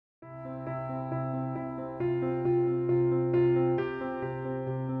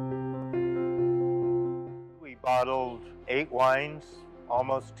wines,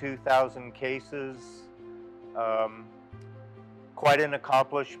 almost 2,000 cases. Um, Quite an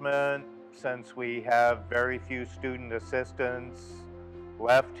accomplishment since we have very few student assistants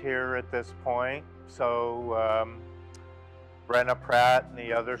left here at this point. So Brenna Pratt and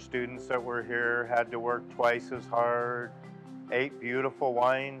the other students that were here had to work twice as hard. 8 beautiful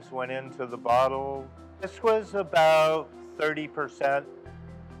wines went into the bottle. This was about 30%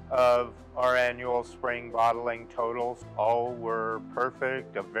 of our annual spring bottling totals. All were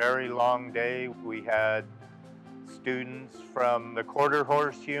perfect, a very long day. We had students from the quarter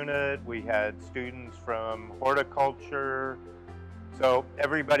horse unit, we had students from horticulture. So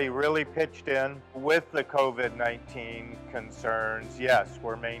everybody really pitched in. With the COVID-19 concerns, yes,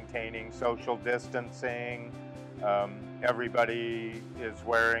 we're maintaining social distancing. Everybody is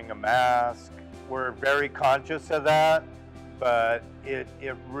wearing a mask. We're very conscious of that, but it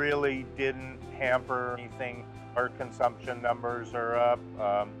really didn't hamper anything. Our consumption numbers are up.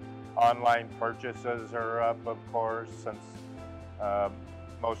 Online purchases are up, of course, since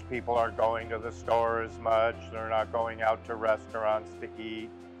most people aren't going to the store as much. They're not going out to restaurants to eat.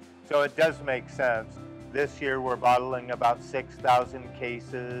 So it does make sense. This year we're bottling about 6,000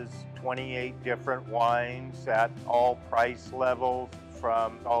 cases, 28 different wines at all price levels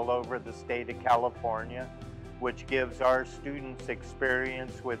from all over the state of California, which gives our students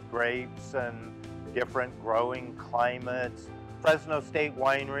experience with grapes and different growing climates. Fresno State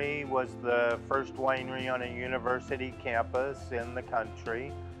Winery was the first winery on a university campus in the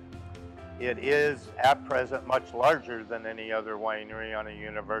country. It is at present much larger than any other winery on a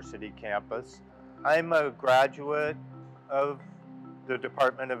university campus. I'm a graduate of the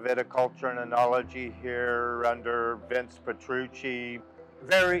Department of Viticulture and Enology here under Vince Petrucci.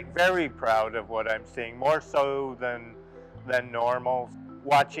 Very, very proud of what I'm seeing, more so than normal.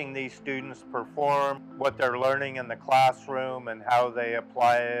 Watching these students perform, what they're learning in the classroom and how they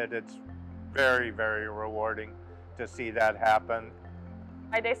apply it, it's very, very rewarding to see that happen.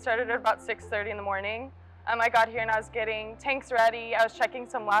 My day started at about 6:30 in the morning. I got here and I was getting tanks ready. I was checking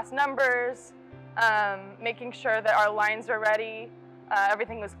some last numbers, making sure that our lines were ready,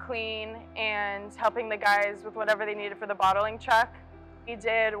 everything was clean, and helping the guys with whatever they needed for the bottling truck. We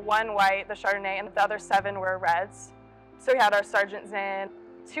did 1 white, the Chardonnay, and the other 7 were reds. So we had our sergeants in.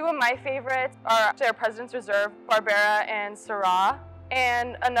 2 of my favorites are our President's Reserve, Barbera and Syrah.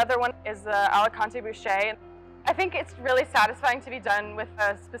 And another one is the Alicante Boucher. I think it's really satisfying to be done with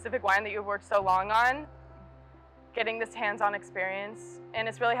a specific wine that you've worked so long on, getting this hands-on experience. And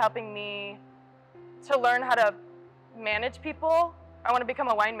it's really helping me to learn how to manage people. I want to become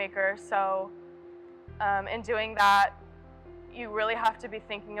a winemaker, so in doing that, you really have to be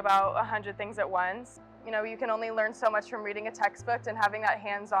thinking about 100 things at once. You know, you can only learn so much from reading a textbook, and having that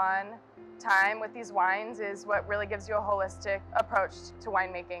hands-on time with these wines is what really gives you a holistic approach to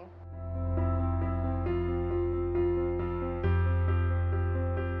winemaking.